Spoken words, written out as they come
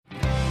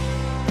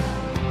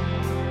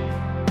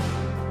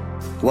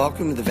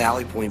Welcome to the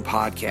Valley Point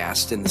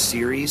Podcast in the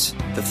series,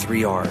 The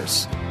 3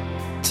 R's.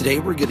 Today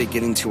we're going to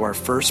get into our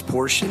first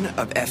portion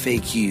of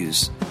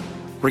FAQs.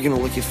 We're going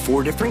to look at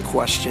 4 different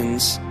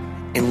questions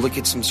and look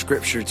at some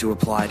scripture to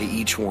apply to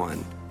each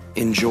one.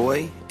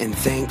 Enjoy, and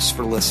thanks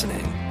for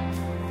listening.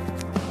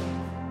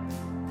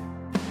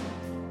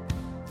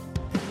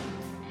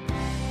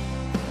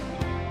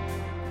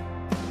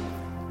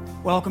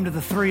 Welcome to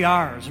the 3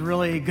 R's.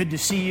 Really good to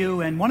see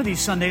you. And one of these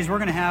Sundays we're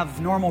going to have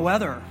normal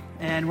weather,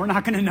 and we're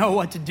not going to know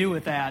what to do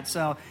with that.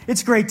 So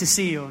it's great to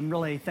see you. I'm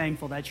really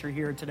thankful that you're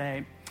here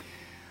today.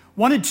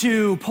 Wanted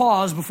to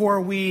pause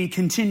before we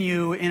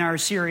continue in our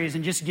series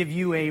and just give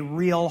you a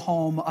real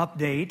home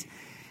update.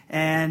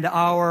 And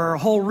our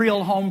whole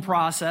real home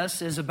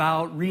process is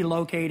about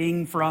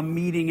relocating from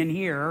meeting in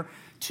here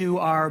to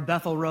our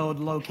Bethel Road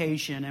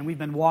location. And we've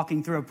been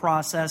walking through a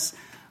process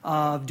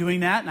of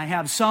doing that. And I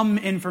have some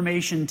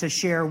information to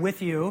share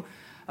with you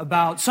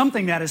about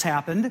something that has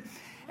happened.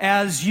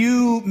 As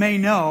you may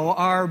know,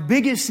 our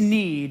biggest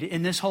need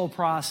in this whole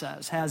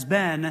process has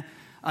been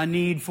a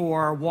need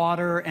for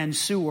water and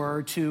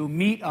sewer to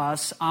meet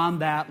us on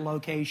that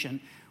location.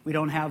 We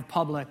don't have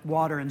public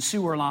water and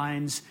sewer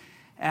lines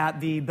at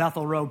the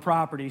Bethel Road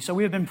property. So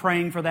we have been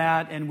praying for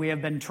that, and we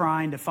have been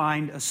trying to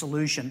find a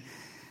solution.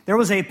 There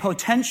was a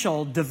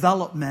potential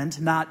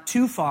development not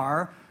too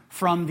far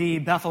from the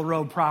Bethel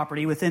Road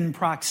property within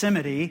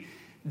proximity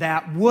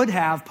that would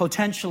have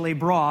potentially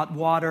brought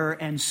water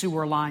and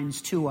sewer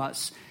lines to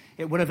us.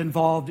 It would have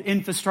involved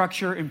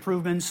infrastructure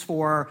improvements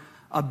for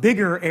a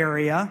bigger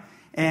area,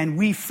 and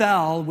we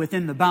fell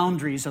within the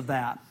boundaries of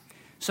that.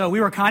 So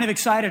we were kind of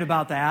excited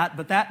about that,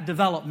 but that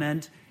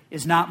development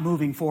is not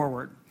moving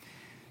forward.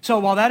 So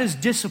while that is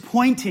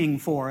disappointing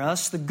for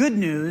us, the good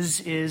news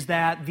is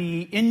that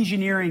the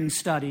engineering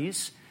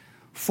studies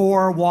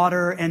for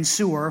water and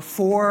sewer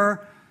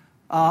for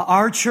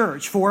our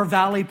church, for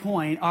Valley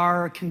Point,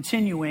 are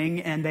continuing,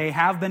 and they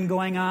have been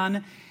going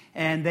on,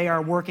 and they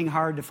are working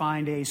hard to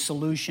find a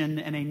solution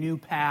and a new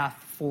path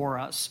for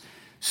us.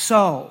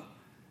 So,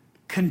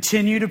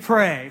 continue to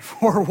pray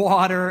for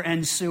water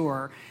and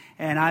sewer.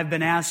 And I've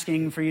been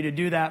asking for you to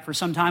do that for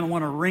some time. I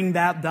want to ring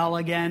that bell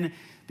again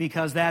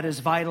because that is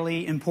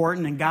vitally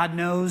important, and God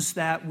knows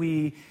that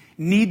we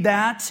need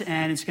that,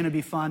 and it's going to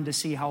be fun to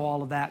see how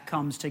all of that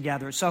comes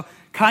together. So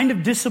kind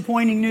of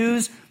disappointing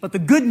news, but the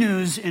good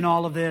news in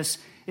all of this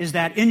is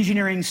that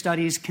engineering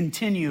studies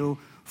continue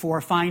for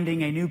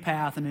finding a new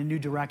path and a new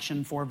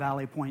direction for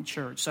Valley Point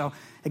Church. So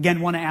again,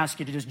 want to ask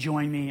you to just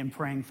join me in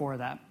praying for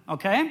that,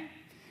 okay?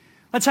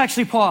 Let's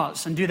actually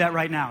pause and do that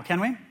right now, can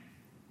we?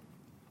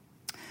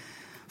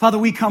 Father,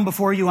 we come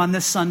before you on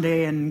this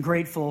Sunday and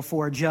grateful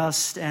for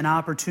just an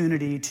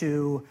opportunity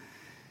to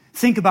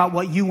think about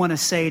what you want to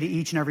say to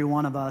each and every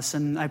one of us.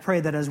 And I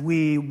pray that as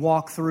we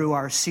walk through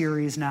our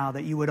series now,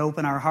 that you would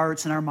open our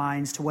hearts and our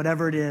minds to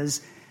whatever it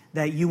is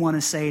that you want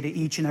to say to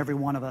each and every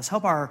one of us.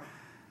 Help our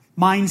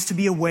minds to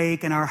be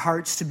awake and our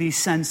hearts to be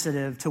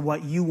sensitive to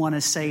what you want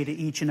to say to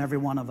each and every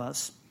one of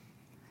us.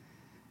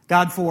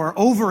 God, for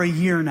over a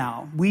year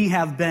now, we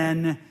have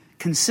been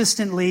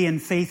consistently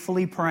and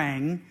faithfully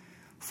praying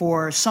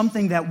for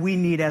something that we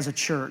need as a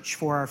church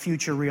for our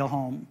future real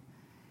home.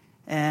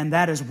 And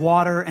that is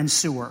water and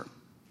sewer.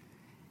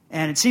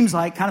 And it seems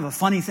like kind of a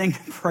funny thing to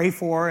pray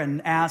for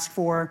and ask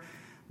for,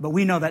 but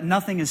we know that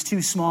nothing is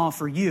too small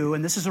for you,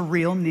 and this is a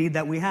real need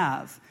that we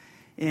have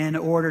in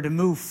order to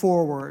move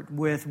forward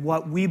with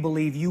what we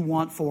believe you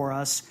want for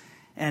us,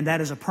 and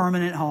that is a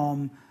permanent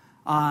home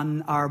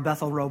on our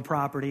Bethel Road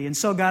property. And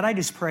so, God, I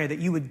just pray that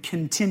you would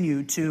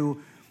continue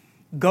to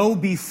go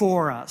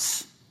before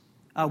us.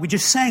 We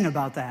just sang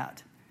about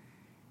that.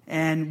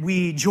 And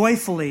we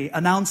joyfully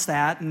announce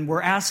that, and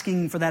we're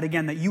asking for that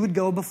again, that you would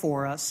go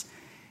before us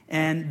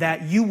and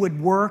that you would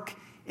work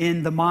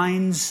in the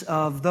minds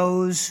of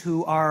those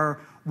who are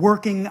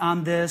working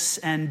on this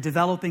and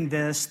developing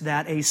this,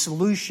 that a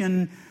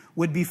solution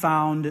would be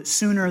found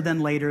sooner than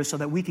later so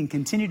that we can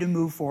continue to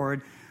move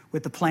forward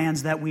with the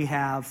plans that we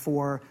have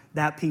for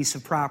that piece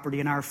of property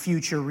in our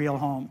future real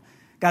home.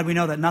 God, we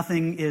know that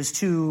nothing is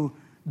too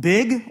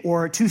big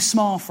or too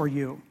small for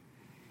you.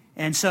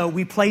 And so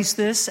we place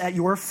this at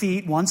your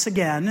feet once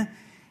again,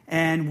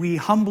 and we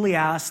humbly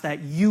ask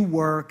that you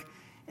work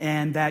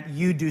and that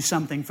you do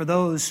something. For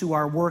those who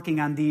are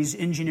working on these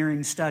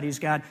engineering studies,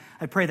 God,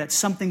 I pray that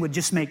something would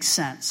just make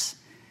sense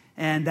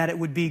and that it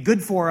would be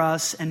good for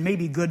us and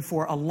maybe good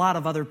for a lot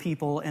of other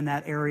people in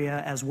that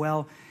area as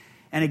well.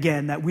 And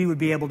again, that we would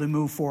be able to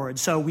move forward.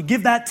 So we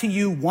give that to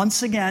you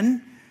once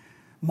again,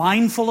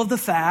 mindful of the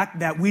fact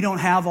that we don't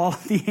have all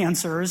of the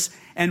answers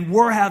and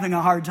we're having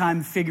a hard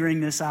time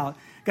figuring this out.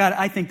 God,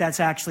 I think that's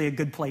actually a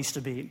good place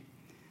to be.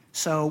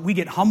 So we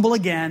get humble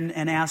again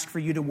and ask for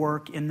you to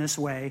work in this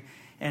way,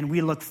 and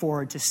we look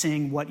forward to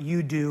seeing what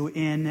you do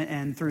in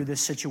and through this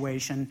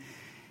situation.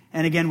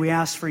 And again, we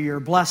ask for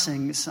your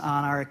blessings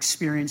on our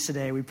experience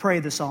today. We pray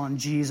this all in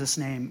Jesus'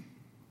 name.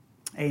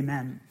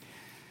 Amen.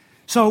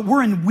 So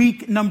we're in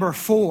week number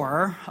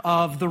 4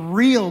 of the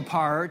real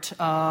part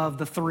of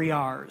the 3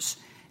 R's.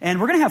 And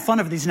we're going to have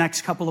fun over these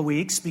next couple of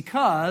weeks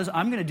because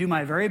I'm going to do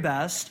my very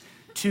best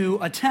to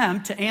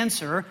attempt to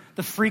answer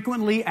the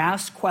frequently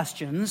asked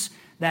questions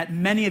that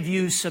many of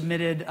you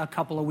submitted a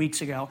couple of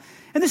weeks ago.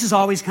 And this is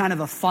always kind of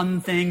a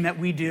fun thing that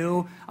we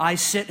do. I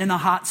sit in the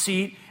hot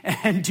seat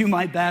and do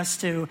my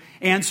best to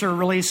answer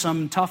really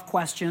some tough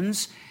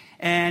questions.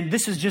 And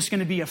this is just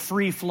going to be a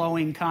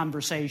free-flowing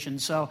conversation.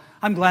 So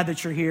I'm glad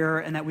that you're here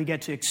and that we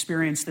get to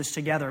experience this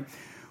together.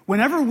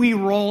 Whenever we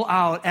roll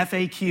out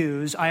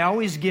FAQs, I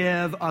always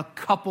give a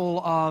couple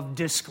of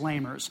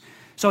disclaimers.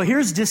 So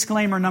here's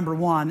disclaimer number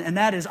one, and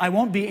that is I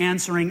won't be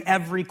answering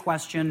every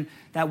question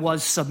that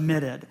was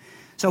submitted.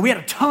 So we had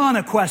a ton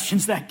of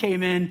questions that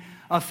came in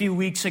a few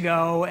weeks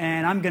ago,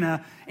 and I'm going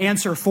to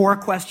answer 4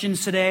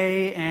 questions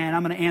today, and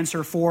I'm going to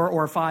answer 4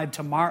 or 5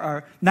 tomorrow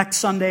or next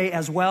Sunday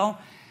as well.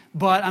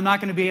 But I'm not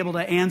going to be able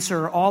to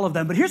answer all of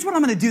them. But here's what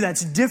I'm going to do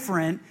that's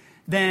different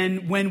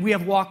than when we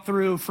have walked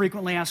through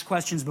frequently asked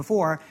questions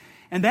before,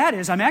 and that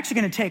is I'm actually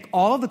going to take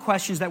all of the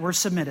questions that were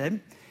submitted,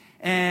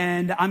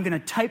 and I'm going to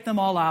type them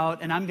all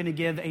out, and I'm going to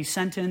give a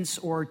sentence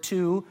or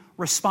 2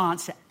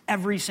 response to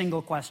every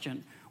single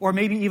question, or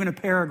maybe even a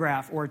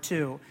paragraph or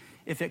 2,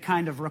 if it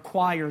kind of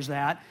requires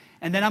that.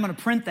 And then I'm going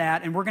to print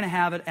that, and we're going to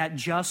have it at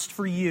Just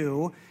For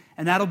You,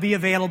 and that'll be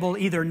available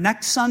either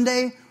next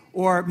Sunday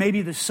or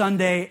maybe the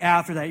Sunday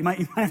after that. You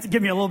might have to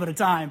give me a little bit of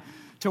time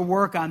to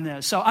work on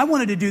this. So I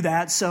wanted to do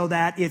that so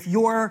that if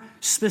your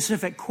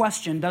specific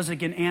question doesn't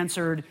get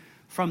answered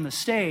from the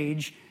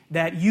stage,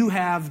 that you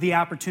have the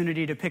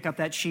opportunity to pick up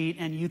that sheet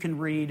and you can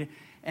read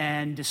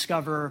and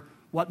discover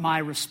what my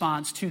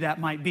response to that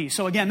might be.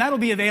 So again, that'll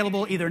be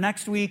available either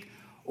next week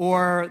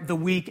or the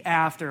week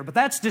after. But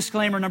that's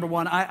disclaimer number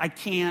 1. I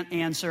can't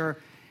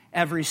answer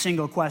every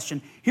single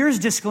question. Here's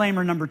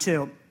disclaimer number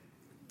 2,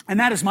 and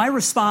that is my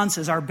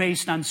responses are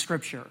based on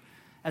Scripture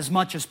as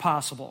much as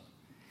possible.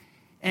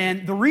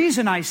 And the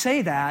reason I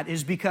say that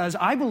is because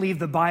I believe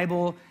the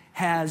Bible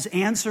has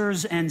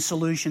answers and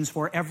solutions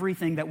for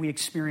everything that we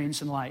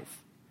experience in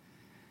life.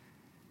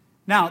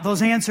 Now,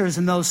 those answers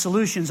and those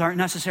solutions aren't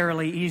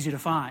necessarily easy to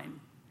find.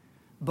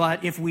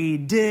 But if we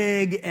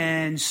dig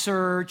and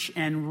search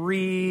and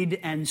read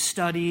and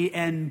study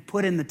and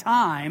put in the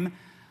time,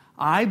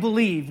 I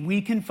believe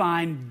we can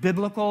find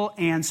biblical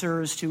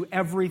answers to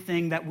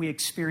everything that we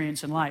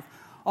experience in life.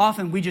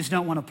 Often we just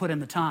don't want to put in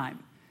the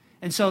time.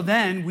 And so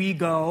then we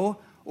go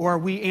or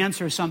we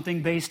answer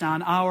something based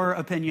on our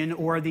opinion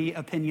or the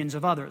opinions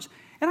of others.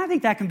 And I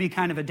think that can be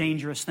kind of a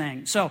dangerous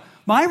thing. So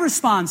my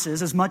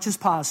responses, as much as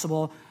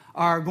possible,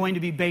 are going to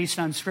be based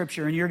on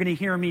Scripture. And you're going to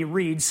hear me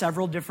read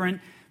several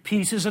different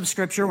pieces of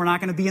Scripture. We're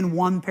not going to be in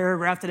one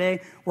paragraph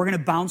today. We're going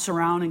to bounce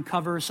around and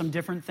cover some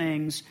different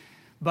things.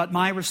 But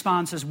my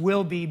responses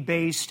will be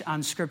based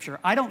on Scripture.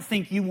 I don't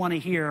think you want to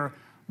hear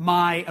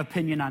my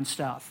opinion on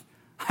stuff.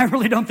 I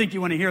really don't think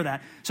you want to hear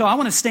that. So I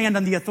want to stand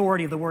on the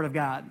authority of the Word of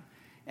God.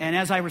 And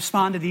as I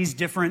respond to these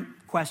different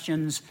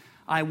questions,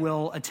 I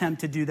will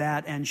attempt to do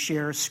that and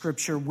share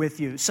Scripture with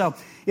you. So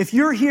if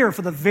you're here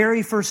for the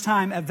very first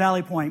time at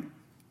Valley Point,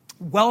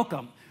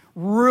 welcome.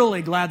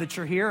 Really glad that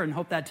you're here and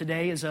hope that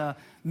today is a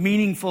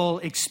meaningful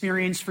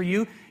experience for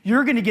you.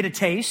 You're going to get a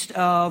taste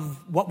of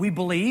what we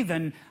believe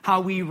and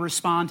how we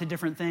respond to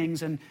different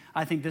things, and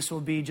I think this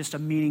will be just a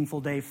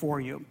meaningful day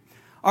for you.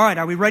 All right,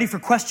 are we ready for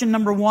question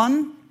number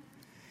 1?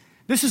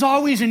 This is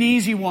always an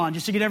easy one,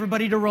 just to get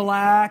everybody to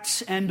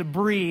relax and to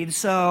breathe.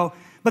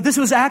 But this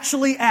was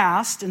actually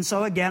asked, and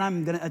so again,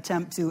 I'm going to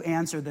attempt to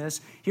answer this.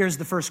 Here's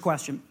the first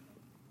question.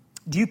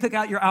 Do you pick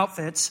out your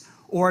outfits,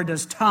 or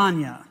does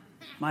Tanya,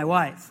 my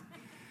wife?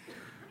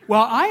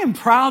 Well, I am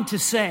proud to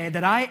say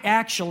that I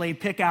actually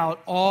pick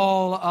out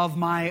all of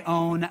my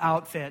own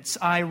outfits.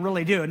 I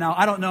really do. Now,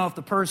 I don't know if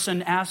the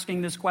person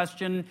asking this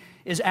question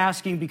is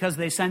asking because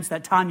they sense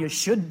that Tanya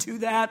should do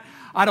that.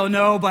 I don't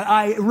know, but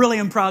I really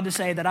am proud to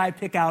say that I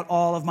pick out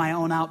all of my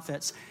own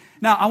outfits.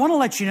 Now, I want to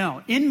let you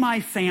know, in my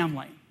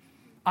family,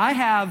 I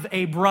have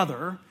a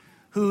brother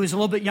who is a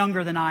little bit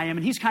younger than I am,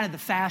 and he's kind of the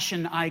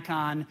fashion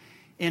icon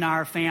in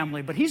our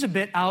family. But he's a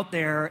bit out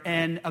there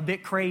and a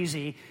bit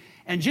crazy.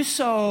 And just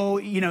so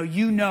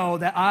you know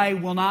that I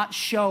will not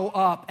show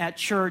up at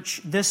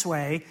church this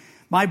way.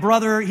 My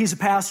brother, he's a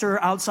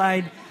pastor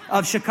outside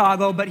of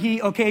Chicago, but he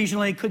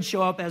occasionally could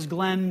show up as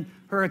Glenn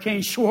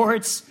Hurricane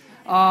Schwartz.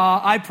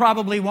 I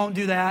probably won't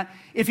do that.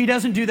 If he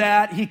doesn't do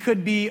that, he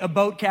could be a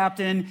boat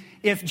captain.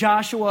 If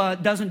Joshua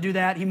doesn't do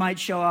that, he might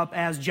show up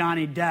as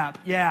Johnny Depp.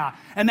 Yeah,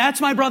 and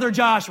that's my brother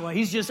Joshua.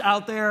 He's just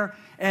out there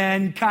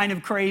and kind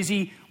of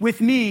crazy.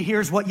 With me,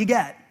 here's what you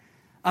get.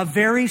 A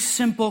very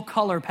simple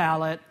color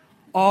palette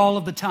all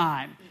of the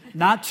time.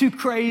 Not too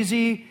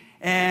crazy,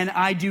 and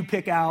I do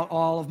pick out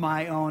all of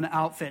my own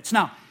outfits.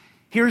 Now,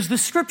 here's the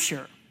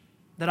Scripture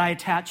that I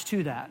attach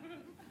to that.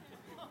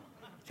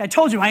 I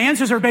told you, my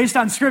answers are based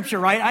on Scripture,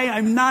 right?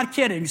 I'm not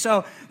kidding.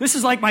 So this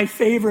is like my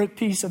favorite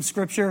piece of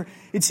Scripture.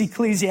 It's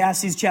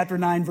Ecclesiastes chapter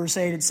 9, verse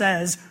 8. It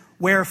says,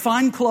 "Wear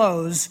fine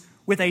clothes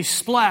with a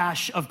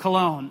splash of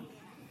cologne."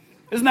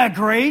 Isn't that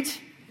great?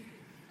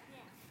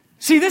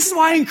 See, this is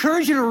why I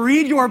encourage you to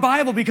read your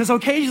Bible, because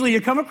occasionally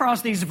you come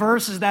across these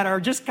verses that are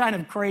just kind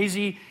of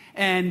crazy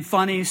and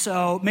funny.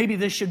 So maybe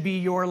this should be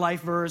your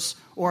life verse,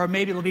 or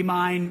maybe it'll be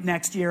mine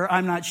next year.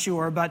 I'm not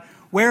sure. But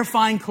wear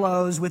fine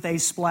clothes with a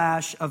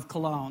splash of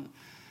cologne.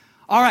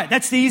 All right,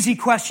 that's the easy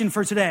question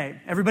for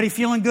today. Everybody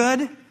feeling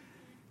good?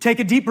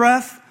 Take a deep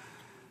breath.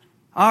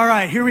 All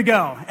right, here we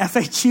go.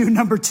 FAQ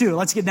number 2.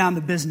 Let's get down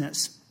to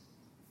business.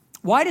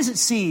 Why does it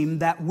seem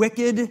that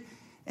wicked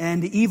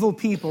and evil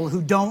people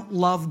who don't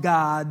love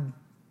God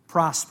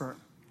prosper?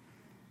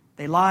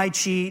 They lie,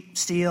 cheat,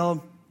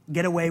 steal,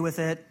 get away with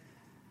it.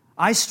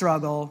 I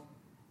struggle,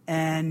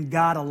 and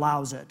God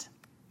allows it.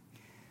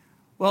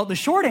 Well, the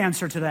short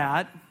answer to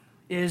that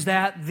is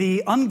that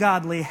the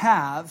ungodly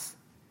have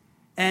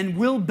and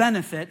will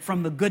benefit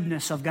from the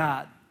goodness of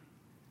God.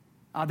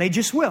 They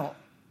just will,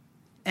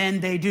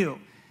 and they do.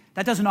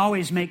 That doesn't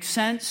always make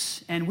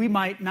sense, and we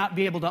might not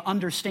be able to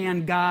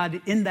understand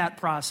God in that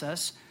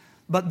process,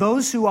 but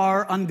those who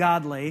are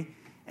ungodly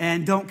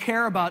and don't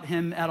care about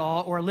Him at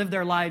all or live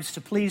their lives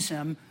to please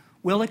Him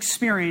will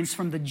experience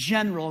from the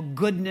general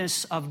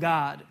goodness of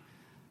God.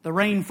 The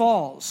rain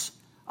falls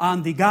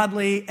on the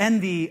godly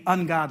and the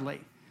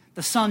ungodly.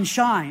 The sun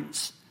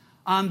shines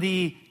on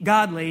the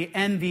godly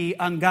and the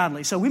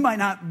ungodly. So we might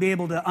not be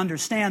able to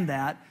understand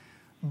that,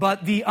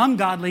 but the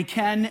ungodly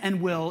can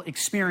and will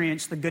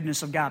experience the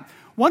goodness of God.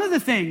 One of the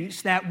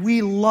things that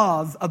we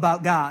love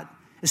about God,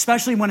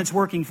 especially when it's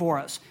working for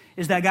us,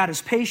 is that God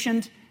is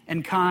patient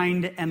and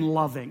kind and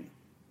loving.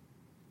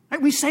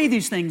 Right? We say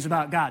these things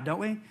about God, don't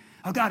we?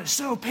 Oh, God is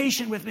so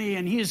patient with me,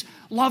 and He is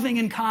loving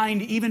and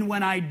kind even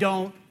when I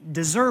don't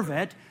deserve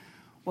it.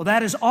 Well,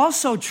 that is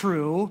also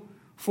true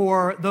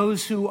for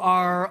those who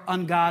are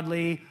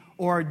ungodly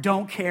or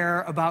don't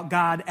care about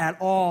God at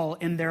all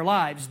in their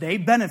lives. They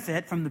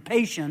benefit from the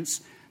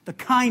patience, the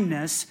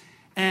kindness,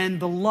 and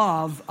the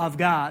love of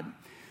God.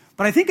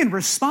 But I think in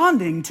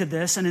responding to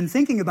this and in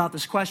thinking about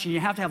this question, you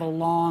have to have a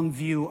long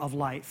view of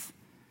life.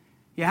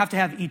 You have to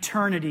have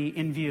eternity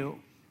in view.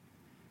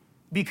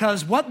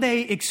 Because what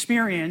they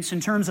experience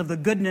in terms of the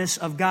goodness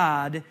of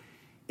God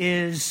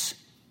is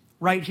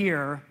right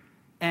here,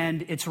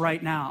 and it's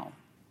right now.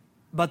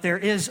 But there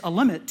is a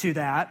limit to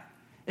that,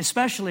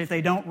 especially if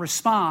they don't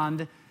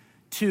respond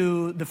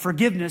to the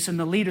forgiveness and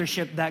the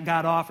leadership that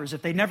God offers.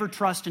 If they never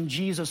trust in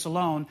Jesus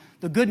alone,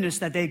 the goodness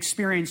that they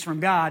experience from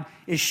God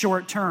is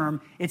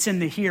short-term. It's in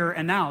the here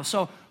and now.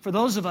 So for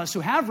those of us who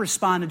have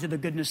responded to the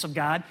goodness of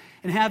God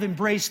and have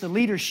embraced the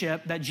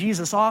leadership that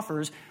Jesus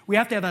offers, we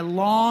have to have a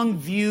long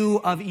view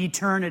of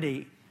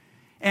eternity.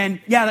 And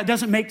yeah, that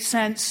doesn't make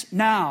sense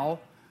now,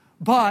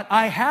 but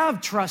I have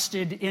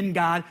trusted in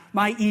God.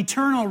 My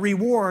eternal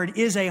reward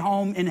is a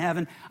home in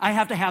heaven. I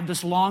have to have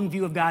this long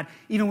view of God,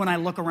 even when I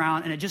look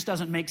around and it just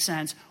doesn't make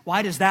sense.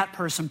 Why does that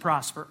person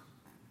prosper?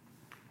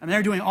 I mean,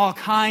 they're doing all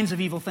kinds of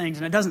evil things,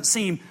 and it doesn't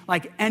seem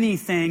like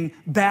anything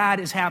bad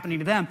is happening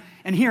to them.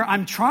 And here,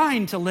 I'm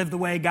trying to live the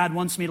way God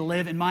wants me to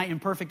live in my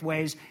imperfect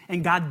ways,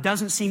 and God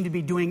doesn't seem to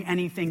be doing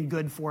anything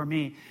good for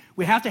me.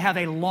 We have to have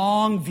a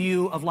long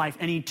view of life,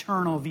 an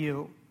eternal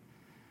view.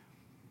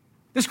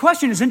 This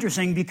question is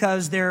interesting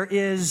because there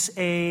is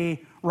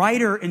a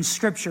writer in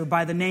Scripture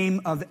by the name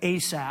of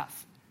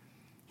Asaph.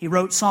 He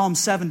wrote Psalm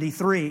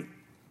 73,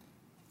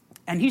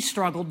 and he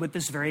struggled with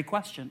this very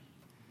question,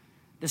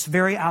 this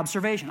very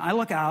observation. I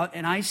look out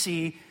and I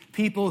see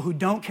people who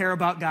don't care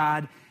about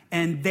God,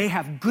 and they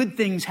have good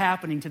things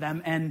happening to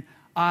them, and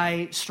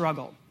I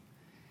struggle.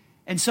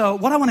 And so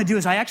what I want to do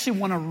is I actually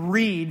want to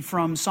read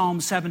from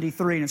Psalm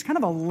 73, and it's kind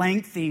of a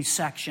lengthy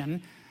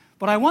section,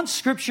 but I want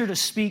Scripture to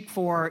speak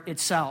for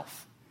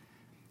itself.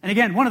 And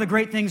again, one of the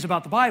great things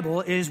about the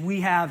Bible is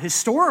we have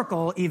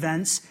historical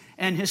events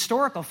and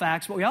historical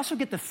facts, but we also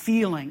get the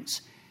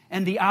feelings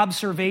and the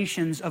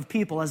observations of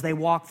people as they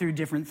walk through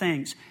different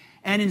things.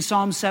 And in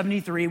Psalm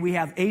 73, we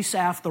have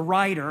Asaph, the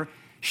writer,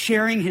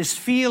 sharing his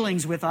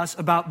feelings with us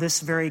about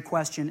this very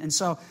question. And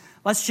so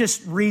let's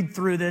just read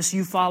through this.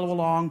 You follow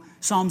along.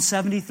 Psalm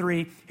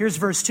 73, here's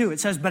verse 2.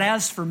 It says, "But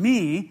as for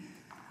me,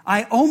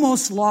 I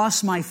almost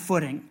lost my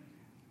footing.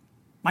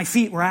 My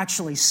feet were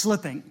actually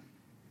slipping,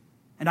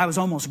 and I was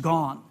almost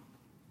gone.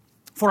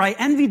 For I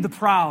envied the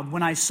proud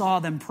when I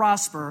saw them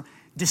prosper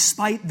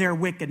despite their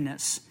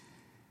wickedness.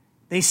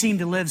 They seem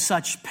to live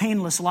such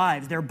painless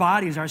lives. Their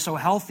bodies are so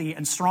healthy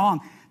and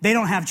strong. They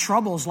don't have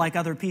troubles like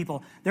other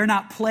people. They're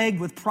not plagued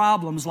with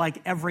problems like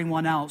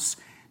everyone else.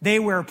 They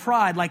wear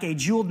pride like a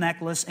jeweled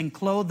necklace and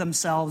clothe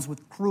themselves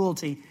with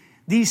cruelty.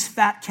 These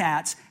fat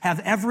cats have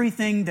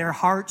everything their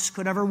hearts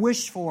could ever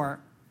wish for.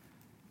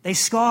 They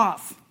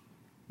scoff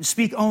and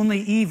speak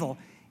only evil.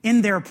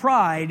 In their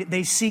pride,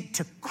 they seek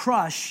to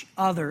crush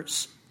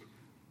others."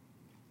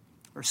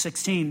 Verse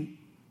 16.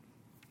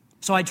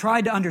 "So I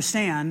tried to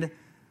understand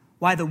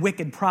why the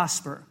wicked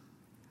prosper,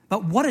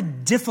 but what a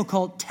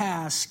difficult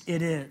task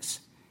it is.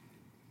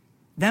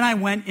 Then I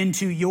went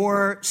into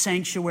your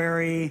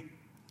sanctuary,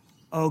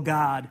 O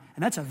God."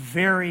 And that's a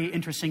very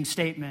interesting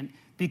statement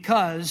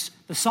because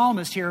the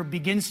psalmist here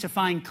begins to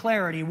find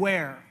clarity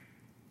where?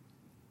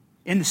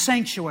 In the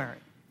sanctuary.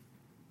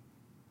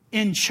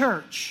 in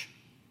church.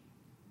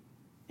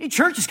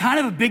 Church is kind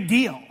of a big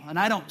deal, and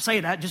I don't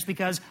say that just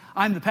because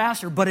I'm the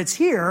pastor, but it's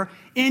here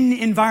in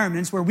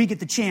environments where we get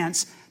the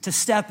chance to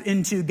step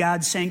into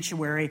God's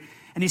sanctuary.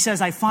 And he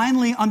says, I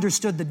finally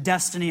understood the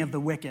destiny of the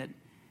wicked,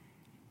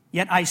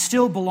 yet I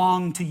still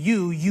belong to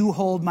you. You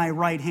hold my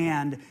right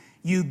hand.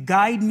 You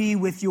guide me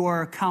with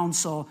your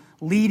counsel,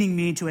 leading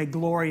me to a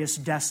glorious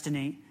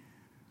destiny.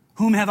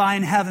 Whom have I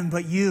in heaven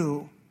but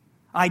you?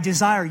 I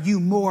desire you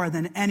more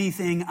than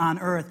anything on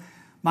earth.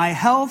 My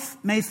health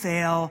may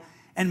fail,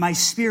 and my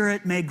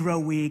spirit may grow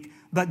weak,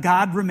 but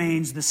God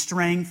remains the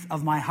strength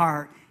of my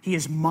heart. He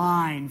is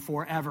mine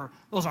forever.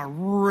 Those are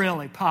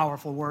really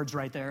powerful words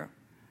right there.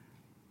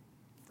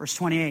 Verse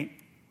 28.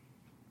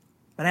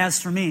 But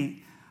as for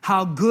me,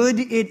 how good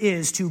it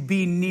is to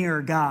be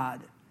near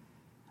God.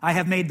 I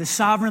have made the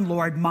sovereign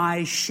Lord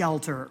my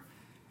shelter,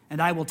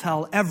 and I will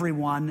tell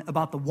everyone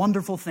about the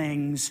wonderful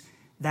things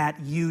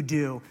that you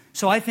do.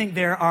 So I think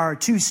there are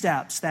two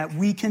steps that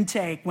we can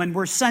take when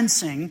we're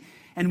sensing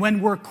and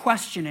when we're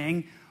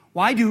questioning,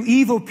 why do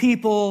evil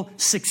people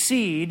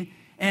succeed?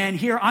 And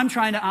here I'm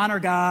trying to honor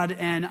God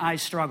and I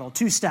struggle.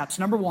 Two steps.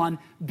 Number one,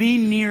 be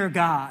near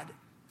God.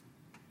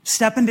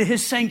 Step into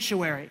his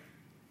sanctuary.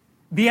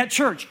 Be at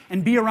church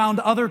and be around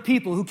other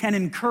people who can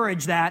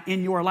encourage that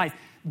in your life.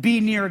 Be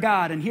near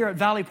God. And here at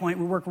Valley Point,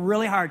 we work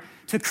really hard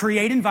to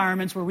create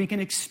environments where we can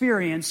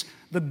experience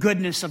the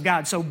goodness of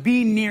God. So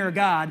be near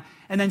God.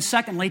 And then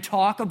secondly,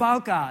 talk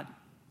about God.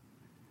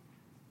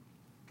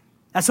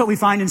 That's what we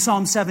find in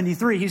Psalm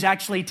 73. He's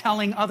actually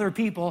telling other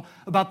people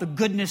about the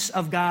goodness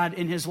of God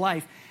in his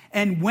life.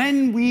 And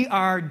when we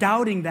are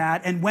doubting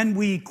that and when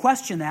we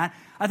question that,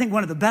 I think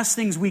one of the best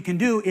things we can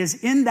do is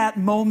in that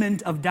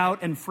moment of doubt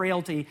and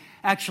frailty,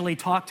 actually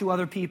talk to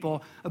other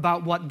people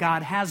about what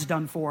God has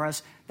done for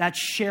us. That's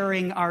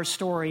sharing our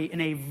story in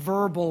a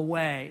verbal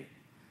way.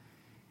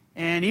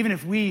 And even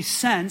if we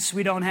sense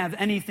we don't have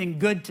anything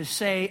good to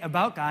say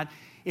about God,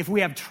 if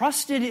we have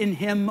trusted in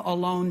him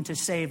alone to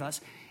save us,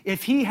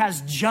 if he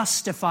has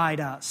justified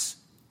us,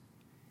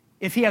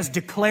 if he has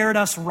declared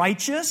us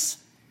righteous,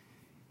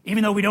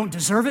 even though we don't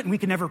deserve it and we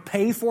can never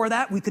pay for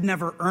that, we could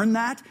never earn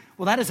that,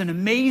 well, that is an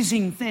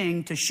amazing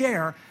thing to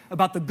share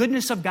about the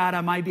goodness of God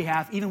on my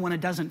behalf, even when it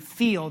doesn't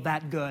feel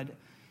that good.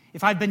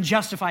 If I've been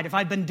justified, if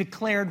I've been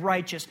declared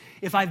righteous,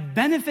 if I've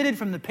benefited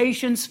from the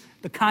patience,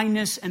 the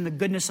kindness, and the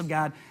goodness of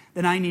God,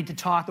 then I need to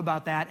talk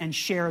about that and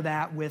share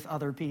that with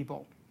other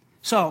people.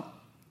 So,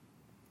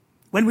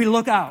 when we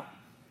look out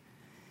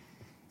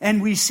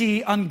and we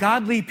see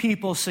ungodly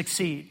people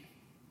succeed,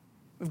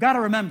 we've got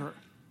to remember,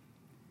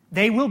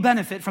 they will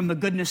benefit from the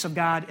goodness of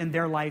God in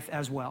their life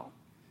as well.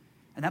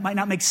 And that might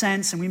not make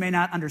sense, and we may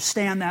not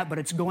understand that, but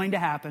it's going to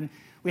happen.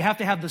 We have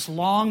to have this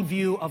long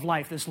view of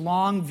life, this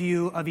long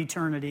view of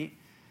eternity.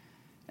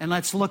 And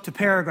let's look to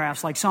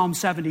paragraphs like Psalm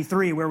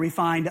 73, where we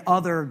find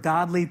other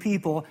godly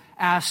people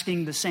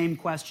asking the same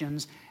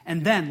questions.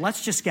 And then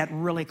let's just get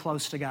really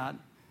close to God.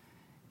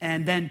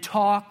 And then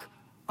talk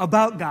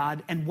about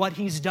God and what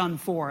he's done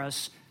for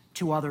us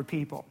to other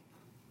people.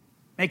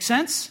 Make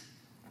sense?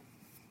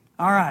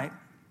 All right.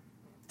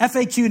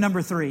 FAQ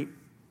number 3.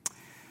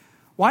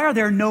 Why are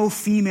there no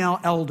female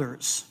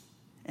elders?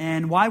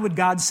 And why would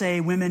God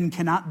say women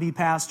cannot be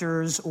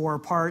pastors or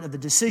part of the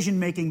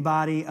decision-making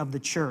body of the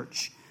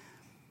church?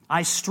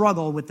 I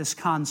struggle with this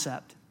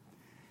concept.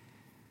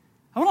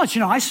 I want to let you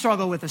know I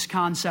struggle with this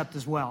concept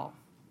as well.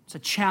 It's a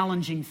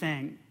challenging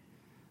thing.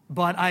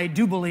 But I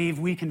do believe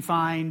we can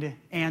find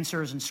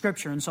answers in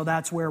Scripture, and so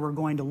that's where we're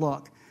going to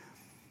look.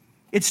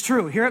 It's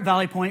true. Here at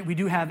Valley Point, we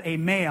do have a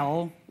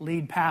male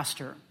lead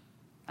pastor.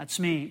 That's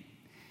me.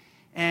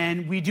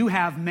 And we do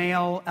have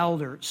male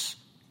elders.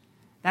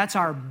 That's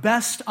our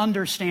best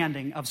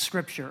understanding of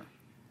Scripture.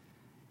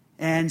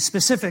 And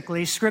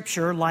specifically,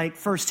 Scripture like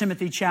 1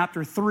 Timothy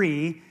chapter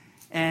 3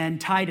 and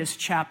Titus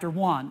chapter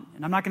 1.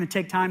 And I'm not going to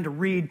take time to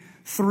read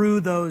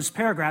through those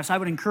paragraphs. I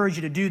would encourage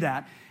you to do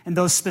that. And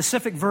those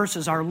specific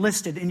verses are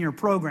listed in your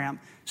program,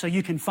 so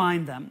you can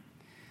find them.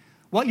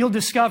 What you'll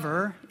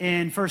discover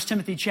in 1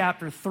 Timothy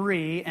chapter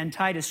 3 and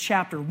Titus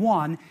chapter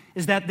 1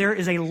 is that there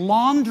is a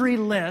laundry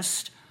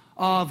list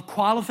of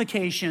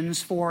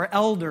qualifications for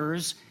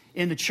elders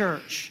in the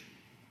church.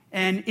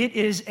 And it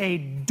is a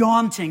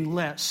daunting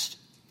list.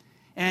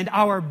 And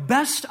our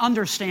best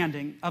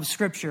understanding of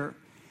Scripture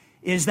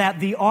is that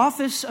the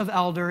office of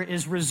elder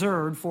is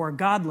reserved for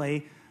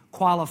godly,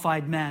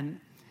 qualified men.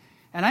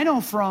 And I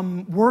know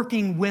from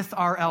working with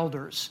our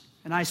elders,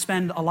 and I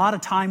spend a lot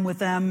of time with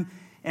them,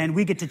 and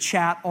we get to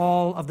chat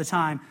all of the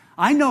time.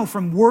 I know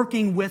from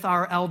working with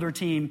our elder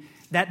team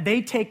that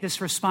they take this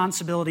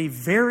responsibility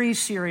very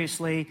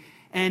seriously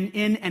and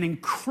in an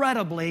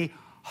incredibly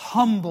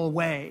humble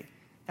way.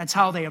 That's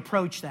how they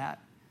approach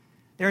that.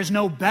 There is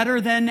no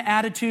better than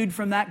attitude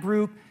from that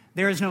group.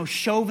 There is no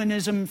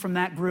chauvinism from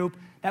that group.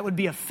 That would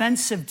be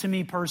offensive to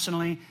me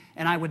personally,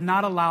 and I would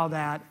not allow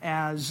that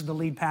as the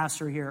lead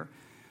pastor here.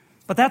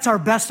 But that's our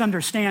best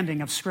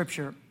understanding of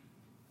Scripture.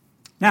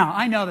 Now,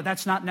 I know that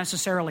that's not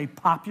necessarily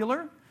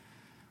popular,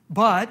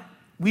 but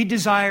We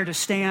desire to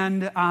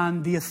stand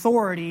on the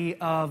authority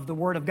of the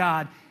Word of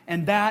God,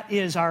 and that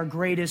is our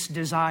greatest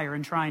desire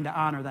in trying to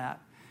honor that.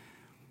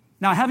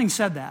 Now, having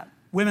said that,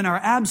 women are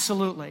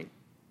absolutely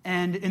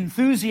and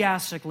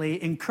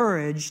enthusiastically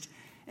encouraged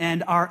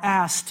and are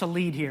asked to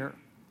lead here.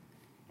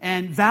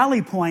 And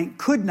Valley Point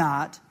could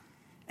not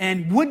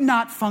and would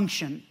not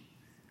function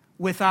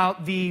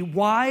without the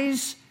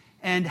wise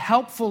and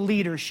helpful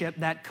leadership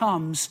that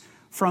comes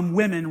from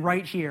women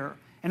right here.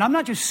 And I'm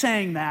not just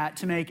saying that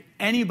to make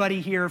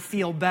anybody here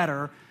feel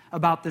better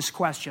about this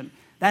question.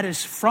 That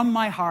is from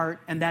my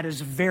heart, and that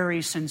is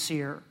very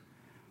sincere.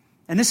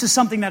 And this is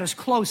something that is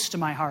close to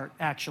my heart,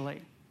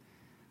 actually.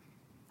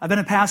 I've been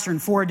a pastor in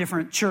 4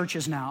 different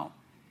churches now,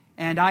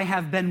 and I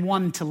have been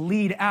one to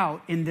lead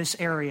out in this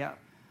area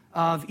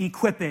of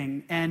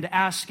equipping and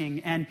asking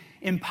and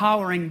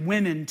empowering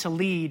women to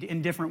lead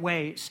in different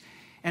ways.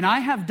 And I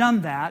have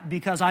done that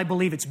because I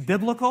believe it's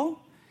biblical,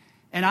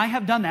 and I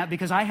have done that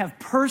because I have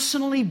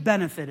personally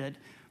benefited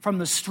from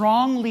the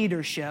strong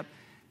leadership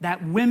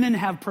that women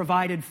have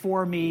provided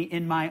for me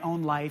in my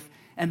own life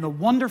and the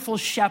wonderful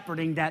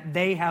shepherding that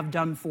they have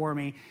done for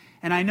me.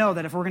 And I know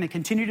that if we're going to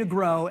continue to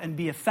grow and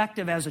be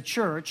effective as a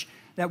church,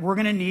 that we're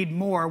going to need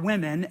more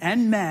women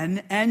and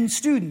men and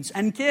students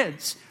and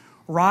kids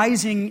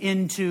rising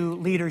into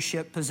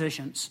leadership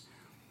positions.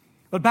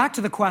 But back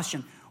to the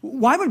question,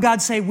 why would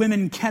God say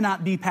women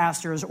cannot be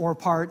pastors or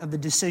part of the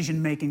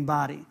decision-making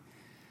body?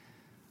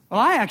 Well,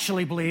 I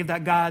actually believe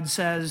that God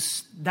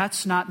says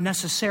that's not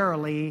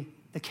necessarily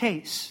the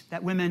case,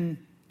 that women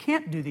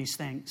can't do these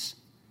things.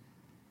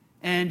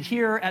 And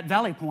here at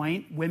Valley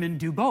Point, women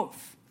do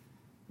both.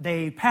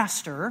 They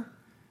pastor,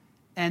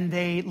 and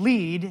they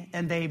lead,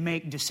 and they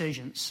make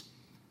decisions.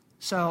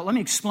 So let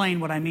me explain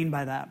what I mean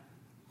by that.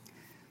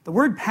 The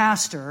word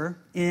pastor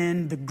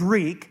in the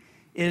Greek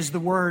is the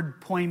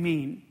word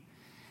poimen.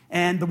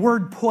 And the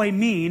word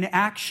poimen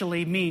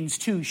actually means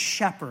to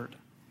shepherd.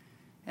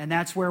 And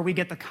that's where we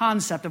get the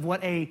concept of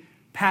what a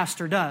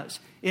pastor does.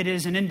 It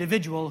is an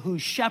individual who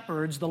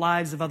shepherds the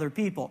lives of other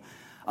people.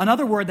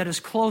 Another word that is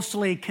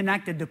closely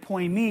connected to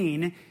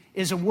poimen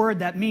is a word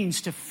that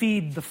means to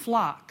feed the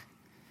flock.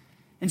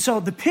 And so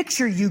the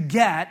picture you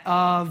get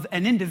of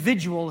an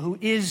individual who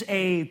is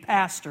a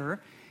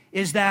pastor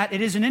is that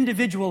it is an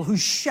individual who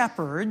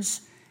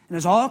shepherds, and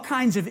there's all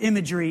kinds of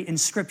imagery in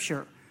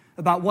Scripture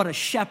about what a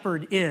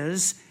shepherd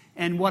is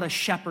and what a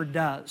shepherd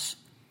does.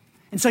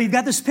 And so you've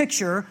got this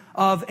picture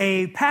of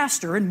a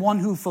pastor and one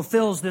who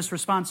fulfills this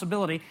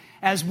responsibility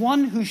as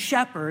one who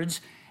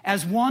shepherds,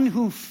 as one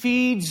who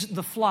feeds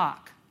the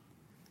flock.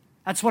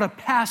 That's what a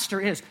pastor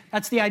is.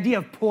 That's the idea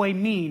of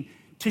poimen,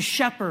 to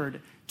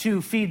shepherd,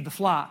 to feed the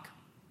flock.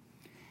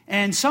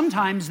 And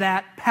sometimes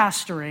that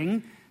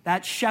pastoring,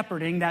 that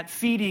shepherding, that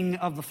feeding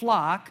of the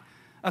flock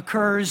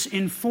occurs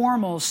in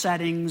formal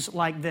settings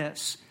like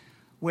this,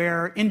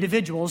 where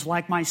individuals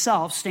like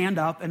myself stand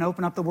up and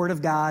open up the Word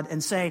of God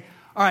and say,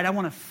 all right, I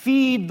want to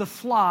feed the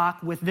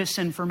flock with this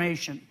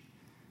information.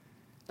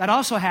 That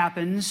also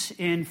happens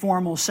in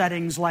formal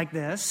settings like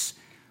this,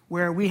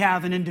 where we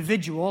have an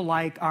individual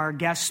like our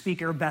guest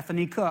speaker,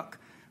 Bethany Cook,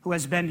 who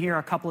has been here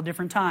a couple of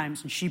different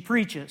times, and she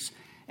preaches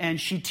and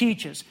she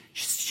teaches.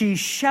 She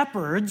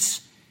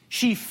shepherds,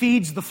 she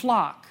feeds the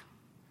flock.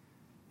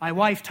 My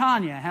wife,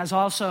 Tanya, has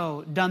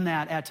also done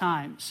that at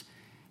times.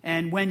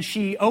 And when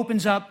she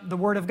opens up the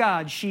Word of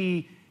God,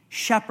 she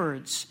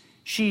shepherds,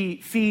 she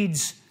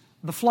feeds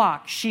the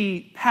flock,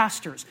 she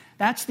pastors.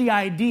 That's the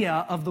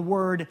idea of the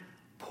word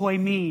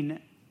poimen.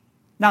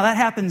 Now that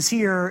happens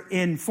here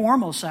in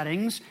formal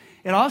settings.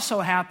 It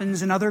also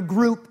happens in other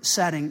group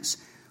settings.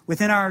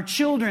 Within our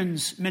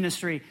children's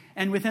ministry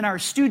and within our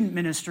student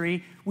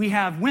ministry, we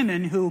have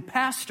women who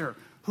pastor,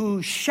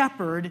 who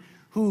shepherd,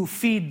 who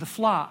feed the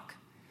flock.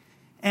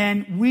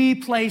 And we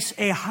place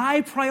a high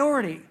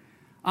priority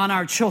on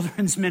our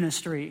children's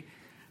ministry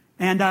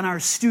and on our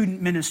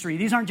student ministry.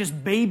 These aren't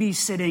just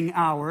babysitting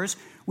hours.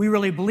 We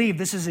really believe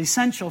this is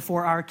essential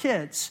for our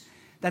kids,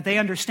 that they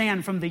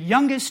understand from the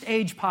youngest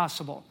age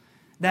possible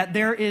that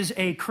there is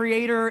a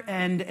Creator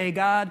and a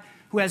God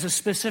who has a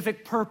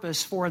specific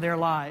purpose for their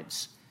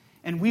lives.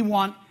 And we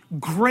want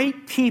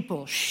great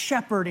people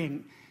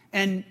shepherding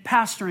and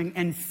pastoring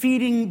and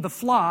feeding the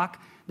flock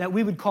that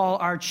we would call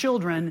our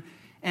children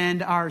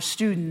and our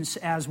students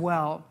as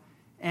well.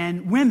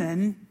 And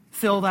women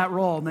fill that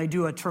role, and they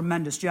do a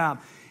tremendous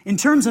job. In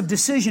terms of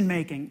decision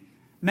making,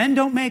 men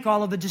don't make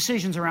all of the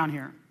decisions around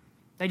here.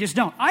 They just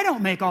don't. I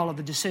don't make all of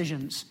the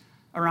decisions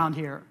around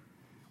here.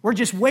 We're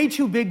just way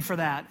too big for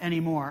that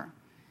anymore.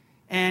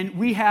 And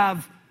we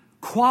have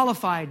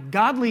qualified,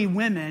 godly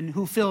women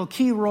who fill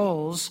key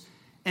roles,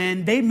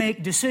 and they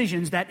make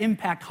decisions that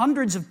impact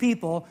hundreds of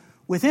people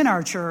within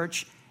our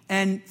church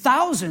and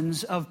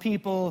thousands of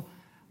people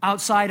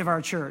outside of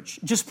our church.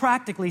 Just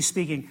practically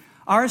speaking,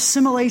 our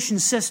assimilation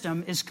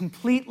system is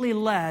completely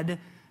led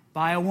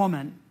by a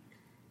woman.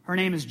 Her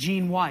name is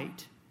Jean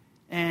White.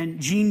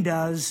 And Jean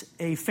does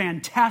a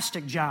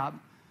fantastic job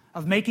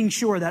of making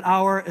sure that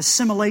our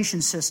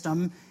assimilation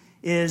system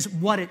is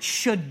what it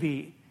should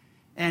be.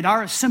 And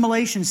our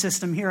assimilation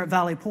system here at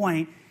Valley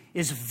Point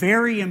is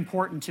very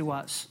important to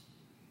us.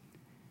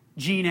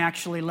 Jean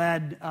actually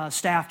led a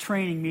staff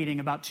training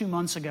meeting about 2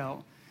 months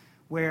ago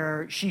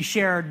where she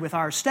shared with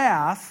our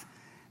staff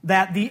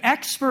that the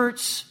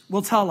experts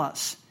will tell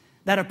us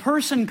that a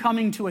person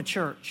coming to a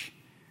church,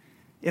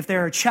 if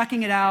they're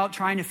checking it out,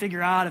 trying to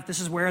figure out if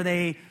this is where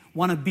they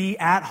want to be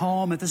at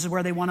home, if this is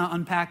where they want to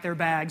unpack their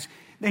bags,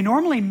 they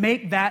normally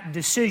make that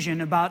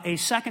decision about a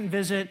second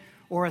visit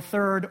or a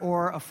third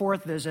or a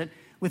fourth visit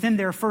within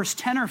their first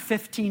 10 or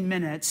 15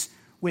 minutes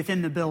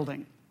within the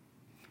building.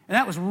 And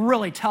that was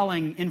really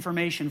telling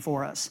information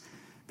for us,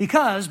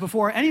 because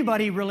before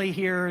anybody really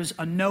hears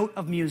a note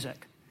of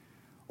music,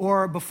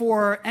 or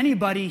before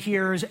anybody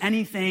hears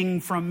anything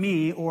from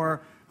me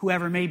or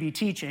whoever may be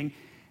teaching,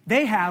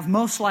 they have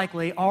most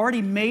likely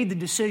already made the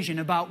decision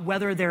about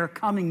whether they're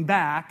coming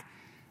back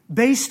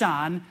based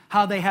on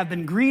how they have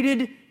been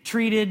greeted,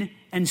 treated,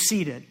 and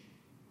seated.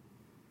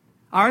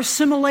 Our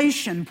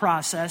assimilation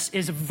process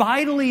is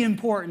vitally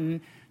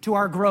important to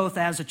our growth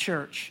as a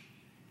church.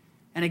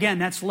 And again,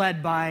 that's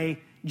led by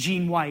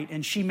Jean White,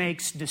 and she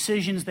makes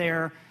decisions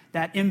there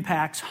that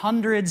impacts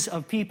hundreds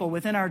of people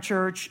within our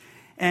church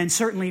and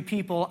certainly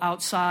people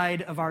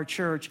outside of our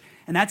church.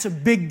 And that's a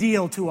big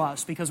deal to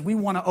us because we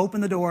want to open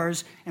the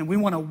doors and we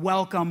want to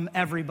welcome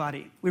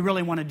everybody. We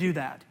really want to do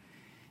that.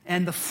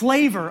 And the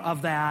flavor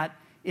of that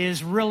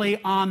is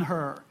really on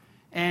her.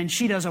 And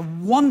she does a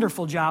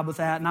wonderful job with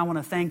that, and I want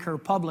to thank her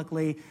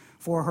publicly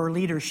for her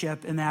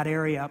leadership in that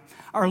area.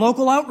 Our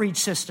local outreach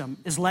system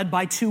is led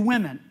by 2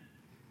 women,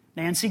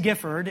 Nancy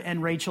Gifford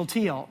and Rachel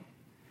Teal.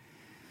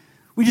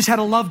 We just had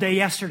a love day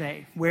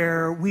yesterday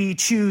where we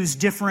choose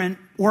different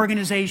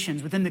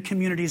organizations within the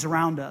communities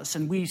around us,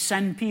 and we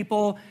send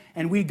people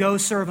and we go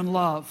serve and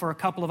love for a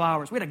couple of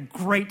hours. We had a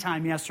great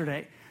time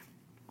yesterday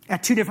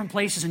at 2 different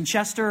places in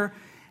Chester,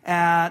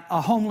 at a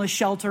homeless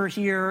shelter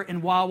here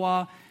in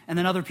Wawa, and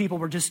then other people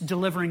were just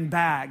delivering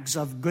bags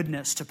of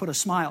goodness to put a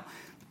smile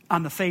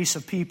on the face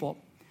of people.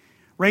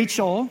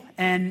 Rachel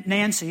and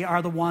Nancy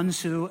are the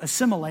ones who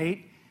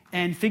assimilate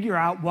and figure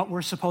out what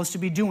we're supposed to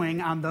be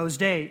doing on those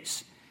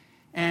days.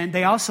 And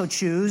they also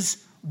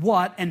choose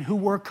what and who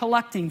we're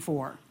collecting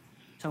for.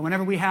 So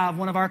whenever we have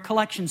one of our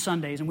collection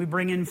Sundays and we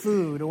bring in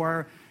food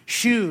or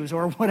shoes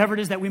or whatever it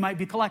is that we might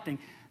be collecting,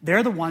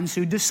 they're the ones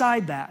who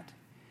decide that.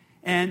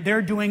 And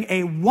they're doing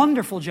a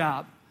wonderful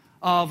job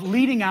of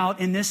leading out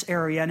in this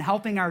area and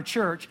helping our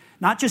church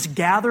not just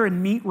gather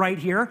and meet right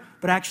here,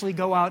 but actually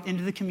go out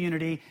into the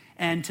community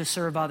and to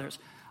serve others.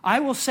 I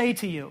will say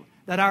to you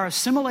that our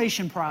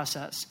assimilation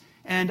process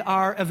and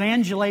our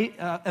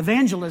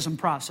evangelism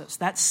process,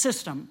 that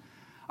system,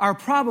 are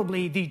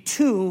probably the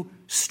 2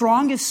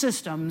 strongest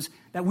systems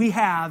that we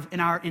have in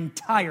our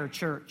entire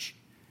church.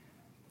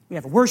 We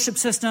have a worship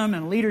system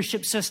and a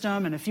leadership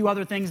system and a few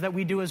other things that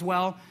we do as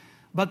well.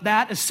 But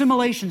that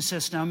assimilation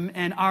system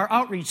and our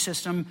outreach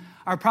system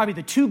are probably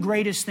the 2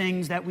 greatest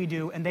things that we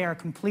do, and they are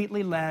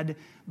completely led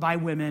by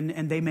women,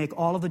 and they make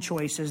all of the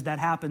choices that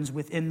happens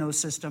within those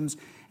systems,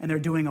 and they're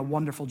doing a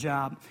wonderful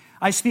job.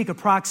 I speak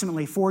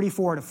approximately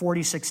 44 to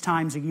 46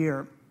 times a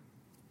year.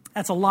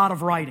 That's a lot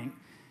of writing,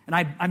 and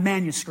I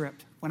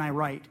manuscript when I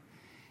write.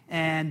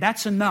 And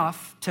that's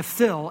enough to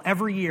fill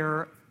every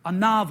year a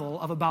novel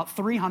of about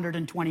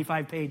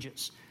 325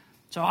 pages.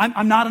 So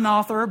I'm not an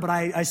author, but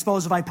I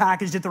suppose if I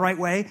packaged it the right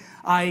way,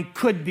 I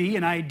could be,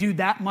 and I do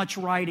that much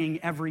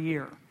writing every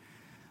year.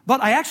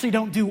 But I actually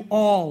don't do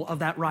all of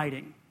that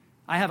writing.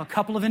 I have a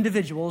couple of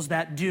individuals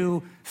that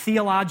do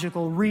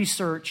theological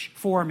research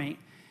for me,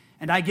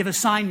 and I give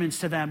assignments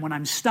to them when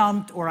I'm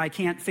stumped or I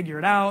can't figure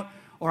it out,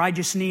 or I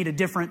just need a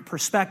different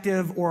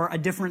perspective or a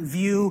different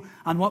view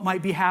on what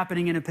might be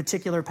happening in a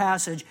particular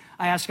passage.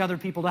 I ask other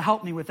people to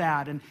help me with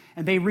that, and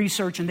they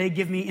research and they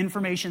give me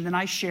information, then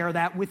I share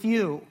that with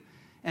you.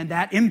 And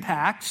that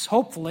impacts,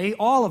 hopefully,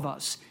 all of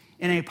us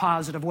in a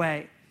positive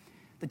way.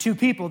 The 2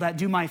 people that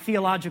do my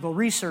theological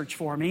research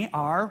for me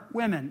are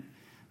women.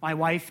 My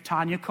wife,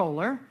 Tanya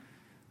Kohler,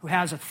 who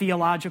has a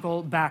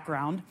theological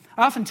background.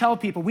 I often tell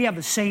people we have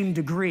the same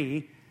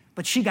degree,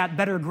 but she got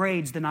better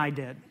grades than I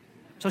did.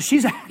 So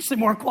she's actually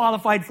more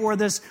qualified for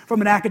this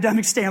from an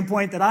academic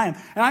standpoint than I am.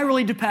 And I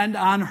really depend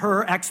on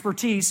her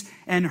expertise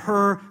and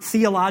her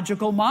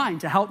theological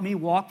mind to help me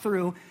walk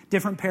through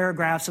different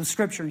paragraphs of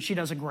Scripture, and she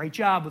does a great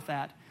job with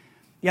that.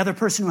 The other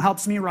person who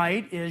helps me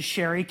write is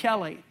Sherry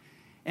Kelly,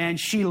 and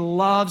she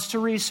loves to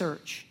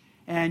research,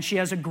 and she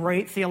has a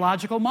great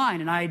theological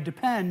mind, and I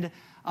depend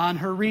on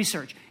her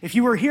research. If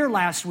you were here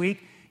last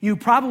week, you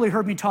probably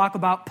heard me talk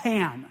about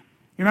Pan.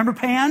 You remember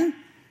Pan?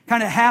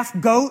 Kind of half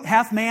goat,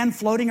 half man,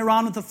 floating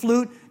around with a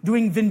flute,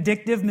 doing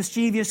vindictive,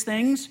 mischievous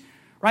things,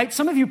 right?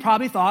 Some of you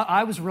probably thought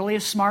I was really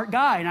a smart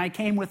guy, and I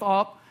came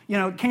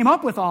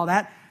up with all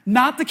that.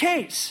 Not the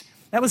case.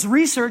 That was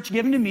research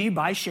given to me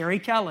by Sherry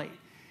Kelly,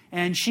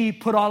 and she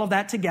put all of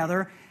that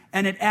together,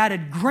 and it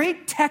added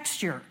great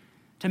texture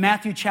to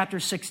Matthew chapter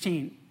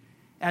 16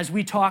 as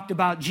we talked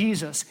about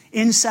Jesus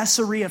in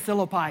Caesarea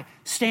Philippi,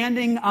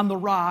 standing on the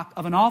rock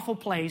of an awful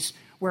place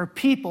where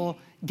people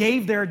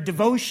gave their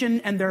devotion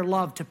and their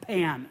love to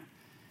Pan.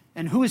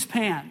 And who is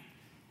Pan?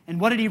 And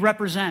what did he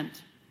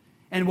represent?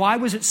 And why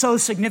was it so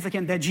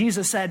significant that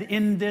Jesus said,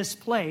 in this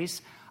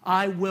place,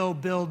 I will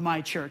build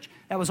my church?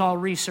 That was all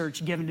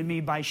research given to me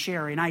by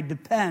Sherry, and I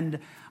depend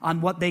on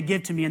what they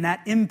give to me, and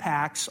that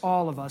impacts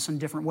all of us in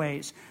different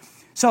ways.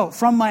 So,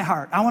 from my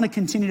heart, I want to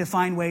continue to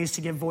find ways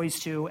to give voice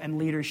to and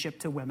leadership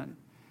to women.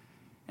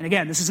 And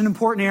again, this is an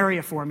important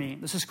area for me.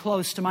 This is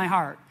close to my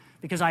heart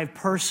because I've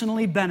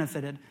personally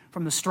benefited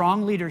from the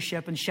strong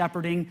leadership and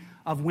shepherding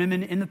of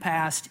women in the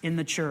past in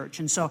the church.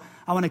 And so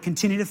I want to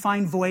continue to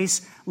find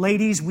voice.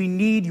 Ladies, we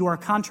need your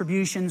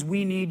contributions.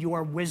 We need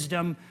your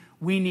wisdom.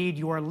 We need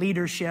your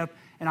leadership.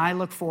 And I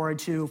look forward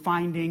to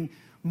finding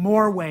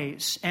more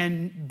ways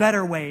and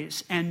better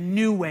ways and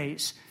new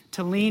ways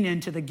to lean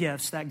into the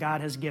gifts that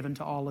God has given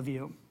to all of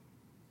you.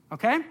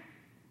 Okay?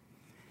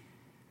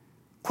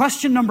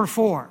 Question number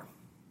 4.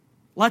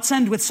 Let's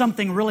end with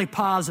something really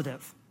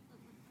positive.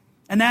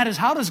 And that is,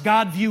 how does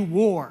God view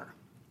war?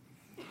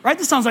 Right?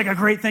 This sounds like a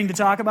great thing to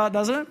talk about,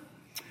 doesn't it?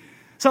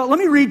 So let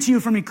me read to you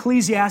from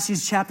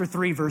Ecclesiastes chapter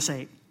 3, verse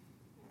 8.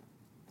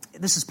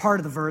 This is part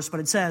of the verse, but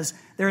it says,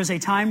 there is a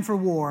time for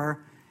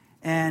war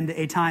and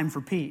a time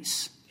for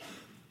peace.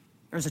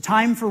 There's a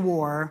time for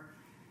war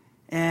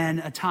and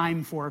a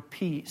time for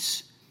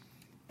peace.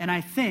 And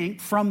I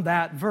think from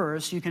that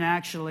verse, you can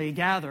actually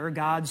gather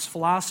God's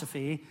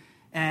philosophy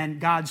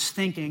and God's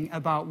thinking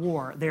about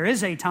war. There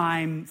is a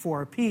time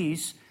for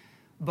peace,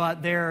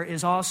 but there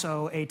is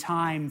also a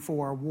time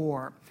for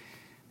war.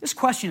 This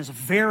question is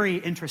very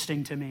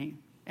interesting to me.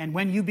 And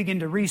when you begin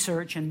to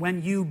research and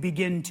when you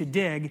begin to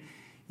dig,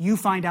 you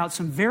find out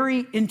some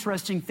very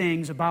interesting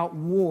things about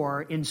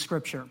war in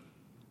Scripture.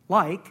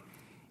 Like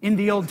in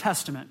the Old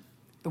Testament,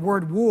 the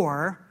word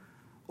war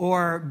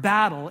or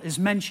battle is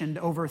mentioned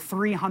over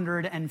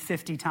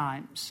 350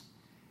 times.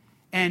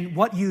 And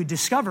what you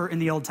discover in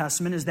the Old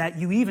Testament is that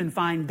you even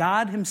find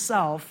God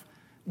himself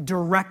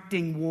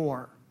directing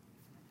war.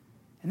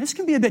 And this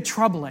can be a bit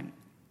troubling.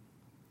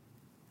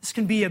 This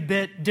can be a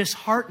bit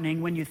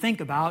disheartening when you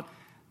think about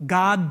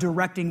God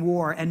directing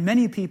war. And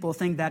many people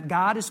think that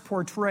God is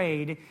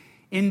portrayed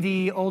in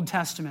the Old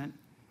Testament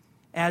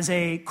as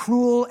a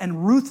cruel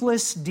and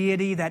ruthless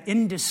deity that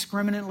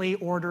indiscriminately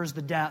orders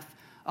the death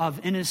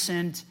of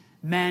innocent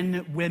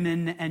men,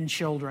 women, and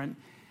children.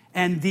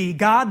 And the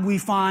God we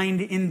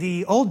find in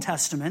the Old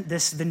Testament,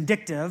 this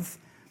vindictive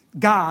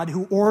God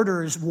who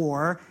orders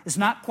war, is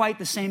not quite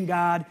the same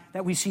God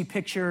that we see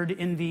pictured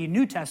in the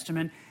New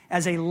Testament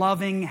as a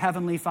loving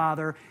Heavenly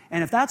Father.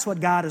 And if that's what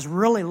God is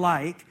really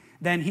like,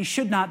 then he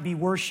should not be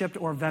worshiped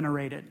or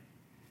venerated.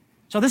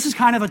 So this is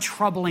kind of a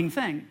troubling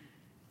thing.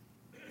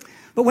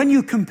 But when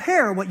you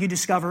compare what you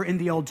discover in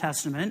the Old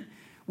Testament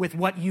with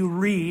what you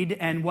read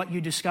and what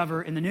you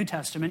discover in the New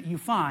Testament, you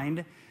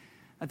find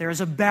that there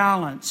is a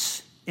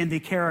balance in the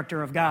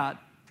character of God.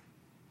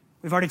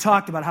 We've already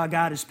talked about how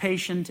God is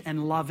patient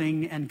and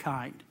loving and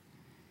kind.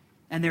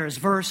 And there is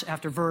verse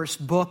after verse,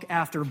 book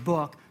after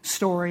book,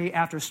 story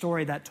after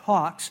story that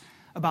talks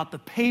about the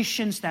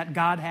patience that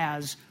God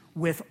has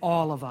with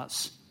all of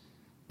us,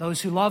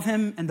 those who love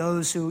him and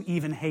those who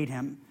even hate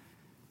him.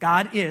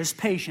 God is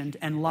patient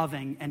and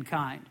loving and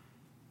kind.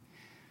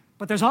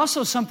 But there's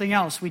also something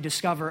else we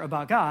discover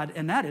about God,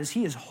 and that is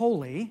he is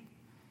holy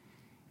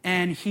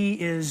and he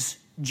is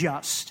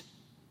just.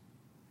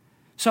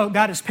 So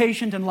God is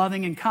patient and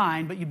loving and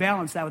kind, but you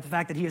balance that with the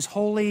fact that he is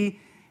holy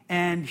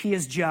and he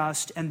is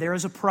just, and there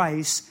is a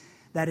price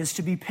that is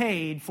to be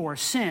paid for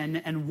sin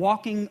and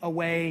walking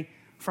away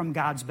from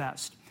God's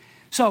best.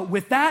 So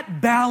with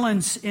that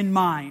balance in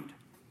mind,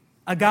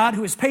 a God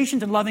who is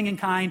patient and loving and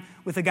kind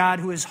with a God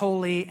who is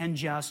holy and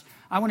just,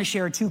 I want to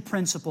share 2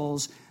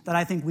 principles that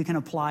I think we can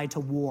apply to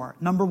war.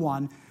 Number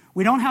 1,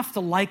 we don't have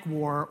to like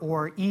war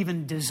or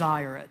even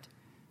desire it,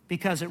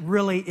 because it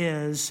really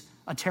is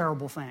a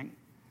terrible thing.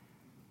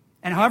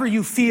 And however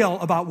you feel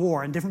about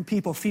war, and different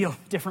people feel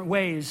different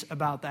ways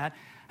about that,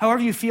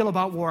 however you feel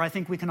about war, I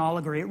think we can all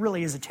agree it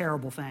really is a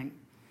terrible thing.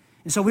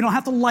 And so we don't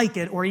have to like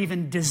it or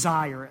even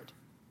desire it.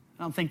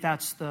 I don't think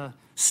that's the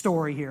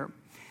story here.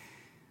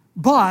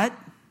 But,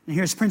 and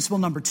here's principle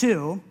number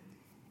 2,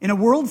 in a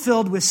world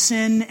filled with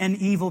sin and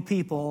evil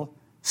people,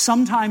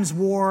 sometimes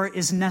war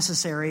is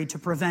necessary to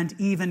prevent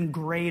even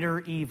greater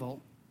evil.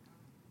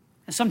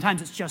 And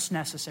sometimes it's just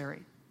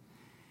necessary.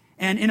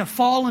 And in a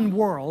fallen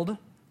world,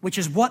 which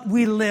is what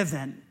we live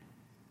in,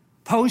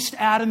 post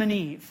Adam and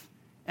Eve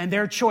and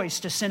their choice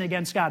to sin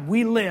against God,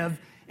 we live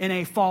in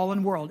a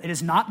fallen world. It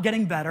is not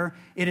getting better.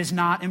 It is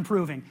not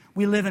improving.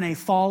 We live in a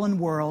fallen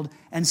world,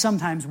 and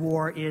sometimes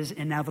war is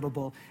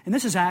inevitable. And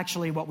this is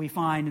actually what we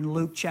find in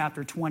Luke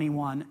chapter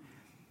 21.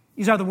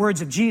 These are the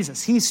words of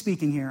Jesus. He's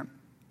speaking here.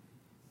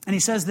 And he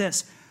says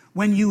this,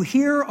 "When you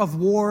hear of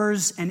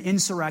wars and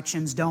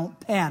insurrections, don't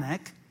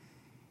panic.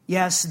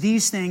 Yes,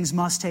 these things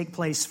must take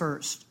place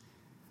first,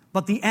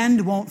 but the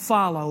end won't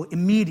follow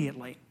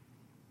immediately."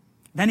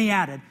 Then he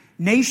added,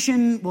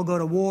 "Nation will go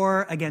to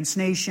war against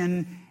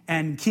nation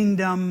and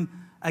kingdom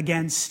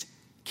against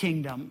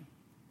kingdom."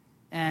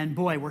 And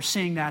boy, we're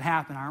seeing that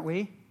happen, aren't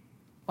we?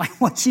 Like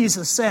what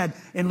Jesus said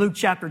in Luke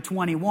chapter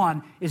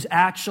 21 is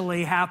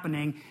actually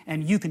happening,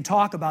 and you can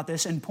talk about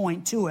this and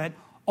point to it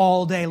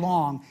all day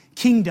long.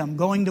 Kingdom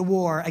going to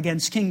war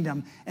against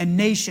kingdom, and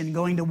nation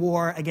going to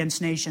war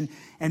against nation.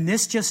 And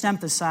this just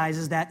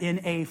emphasizes that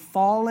in a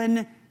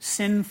fallen,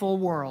 sinful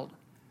world,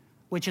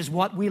 which is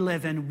what we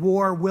live in,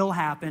 war will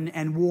happen,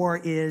 and war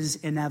is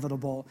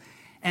inevitable.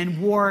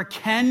 And war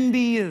can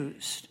be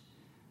used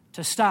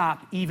to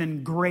stop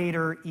even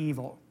greater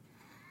evil.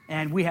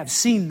 And we have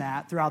seen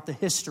that throughout the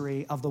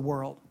history of the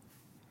world.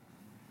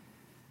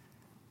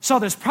 So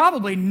there's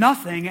probably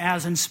nothing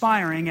as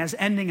inspiring as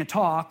ending a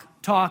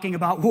talking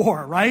about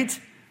war, right?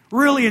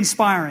 Really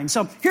inspiring.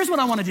 So here's what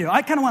I want to do.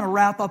 I kind of want to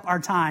wrap up our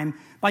time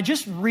by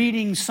just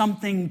reading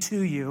something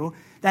to you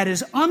that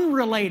is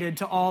unrelated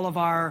to all of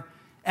our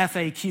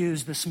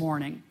FAQs this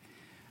morning.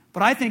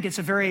 But I think it's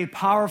a very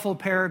powerful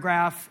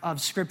paragraph of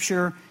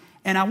Scripture,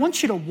 and I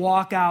want you to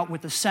walk out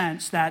with the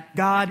sense that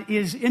God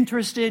is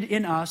interested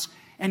in us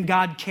and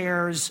God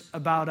cares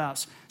about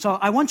us. So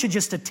I want you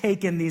just to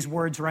take in these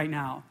words right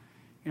now.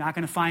 You're not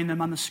going to find them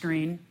on the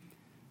screen.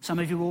 Some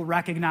of you will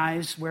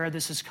recognize where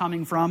this is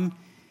coming from.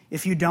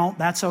 If you don't,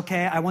 that's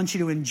okay. I want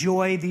you to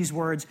enjoy these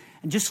words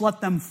and just let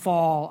them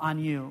fall on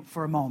you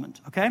for a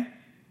moment, okay?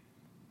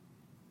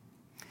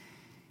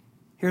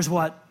 Here's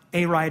what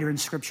a writer in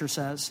Scripture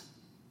says.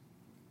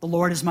 The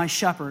Lord is my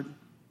shepherd.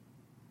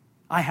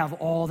 I have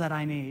all that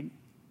I need.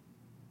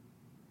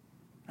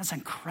 That's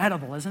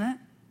incredible, isn't it?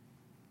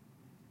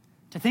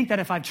 To think that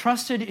if I've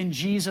trusted in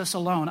Jesus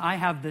alone, I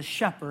have this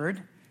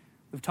shepherd.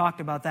 We've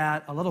talked about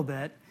that a little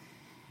bit.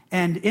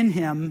 And in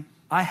him,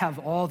 I have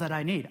all that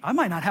I need. I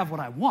might not have what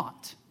I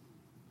want,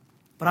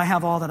 but I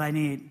have all that I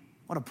need.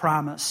 What a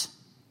promise.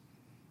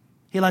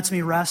 He lets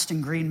me rest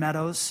in green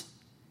meadows.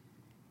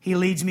 He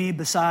leads me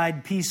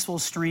beside peaceful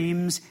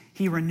streams.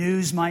 He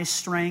renews my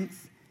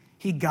strength.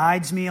 He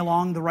guides me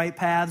along the right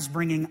paths,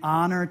 bringing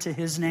honor to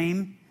his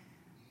name.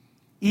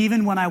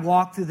 Even when I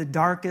walk through the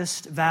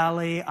darkest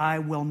valley, I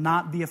will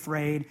not be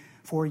afraid,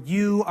 for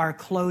you are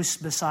close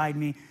beside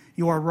me.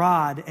 Your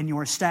rod and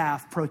your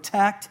staff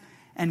protect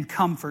and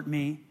comfort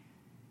me.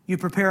 You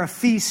prepare a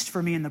feast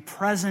for me in the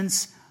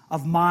presence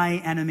of my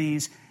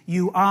enemies.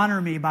 You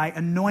honor me by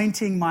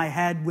anointing my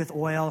head with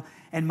oil,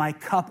 and my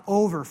cup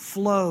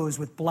overflows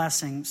with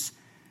blessings.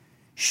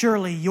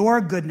 Surely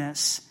your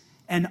goodness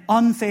and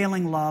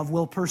unfailing love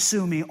will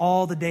pursue me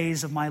all the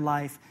days of my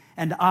life,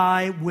 and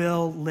I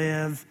will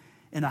live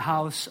in the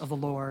house of the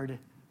Lord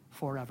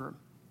forever.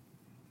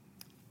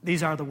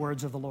 These are the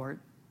words of the Lord,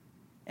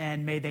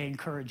 and may they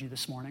encourage you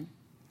this morning.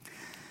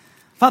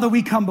 Father,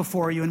 we come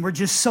before you, and we're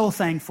just so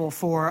thankful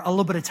for a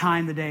little bit of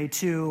time today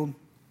to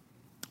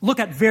look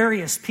at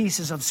various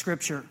pieces of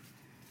Scripture.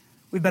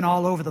 We've been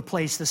all over the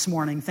place this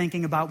morning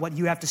thinking about what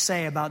you have to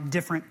say about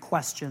different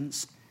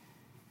questions.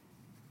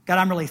 God,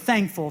 I'm really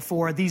thankful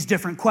for these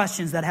different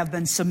questions that have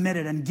been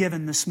submitted and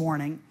given this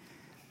morning.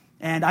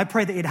 And I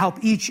pray that you'd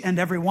help each and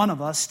every one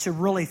of us to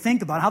really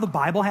think about how the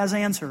Bible has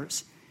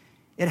answers.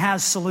 It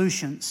has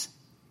solutions.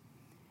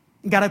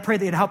 And God, I pray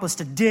that you'd help us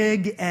to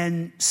dig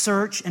and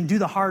search and do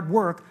the hard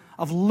work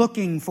of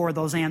looking for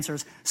those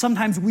answers.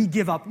 Sometimes we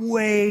give up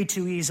way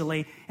too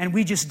easily, and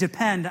we just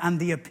depend on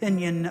the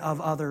opinion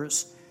of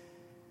others.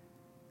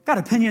 God,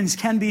 opinions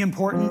can be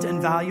important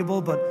and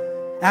valuable, but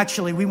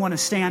actually we want to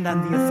stand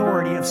on the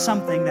authority of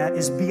something that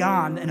is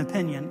beyond an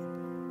opinion.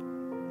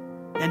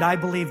 And I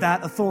believe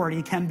that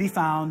authority can be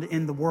found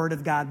in the Word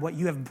of God, what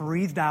you have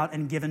breathed out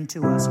and given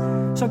to us.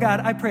 So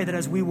God, I pray that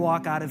as we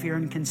walk out of here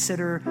and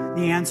consider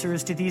the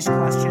answers to these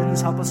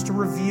questions, help us to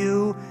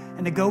review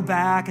and to go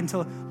back and to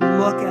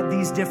look at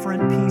these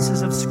different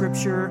pieces of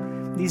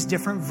Scripture, these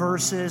different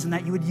verses, and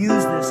that you would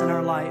use this in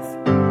our life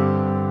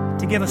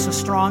to give us a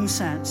strong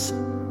sense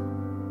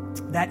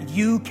that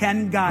you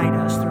can guide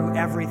us through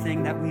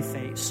everything that we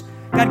face.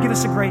 God, give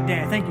us a great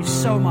day. I thank you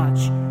so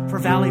much for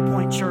Valley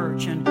Point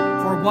Church and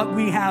for what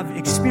we have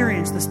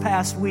experienced this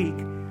past week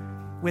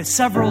with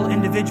several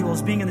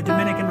individuals being in the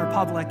Dominican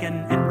Republic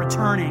and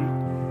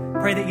returning.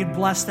 Pray that you'd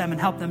bless them and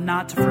help them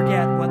not to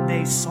forget what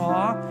they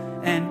saw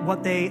and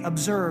what they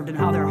observed and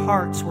how their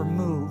hearts were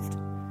moved.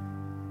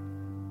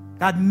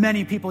 God,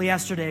 many people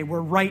yesterday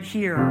were right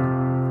here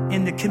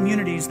in the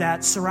communities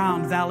that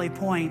surround Valley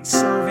Point,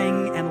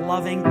 serving and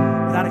loving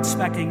without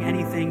expecting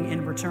anything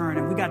in return.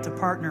 And we got to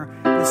partner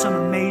with some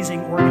amazing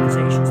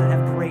organizations that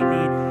have great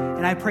need.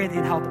 And I pray that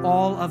you'd help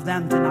all of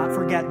them to not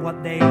forget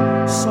what they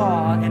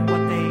saw and what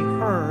they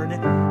heard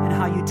and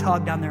how you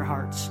tugged on their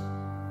hearts.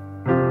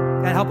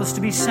 God, help us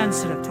to be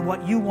sensitive to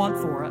what you want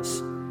for us.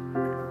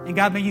 And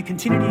God, may you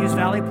continue to use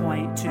Valley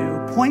Point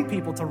to point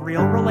people to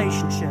real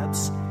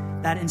relationships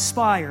that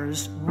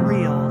inspires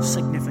real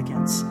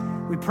significance.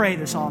 We pray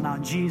this all now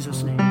in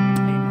Jesus' name.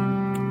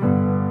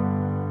 Amen.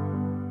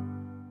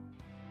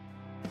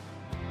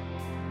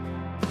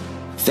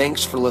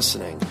 Thanks for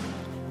listening.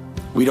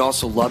 We'd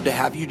also love to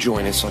have you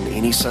join us on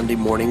any Sunday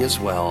morning as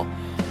well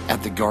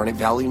at the Garnet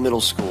Valley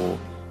Middle School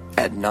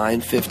at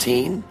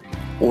 9:15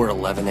 or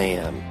 11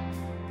 a.m.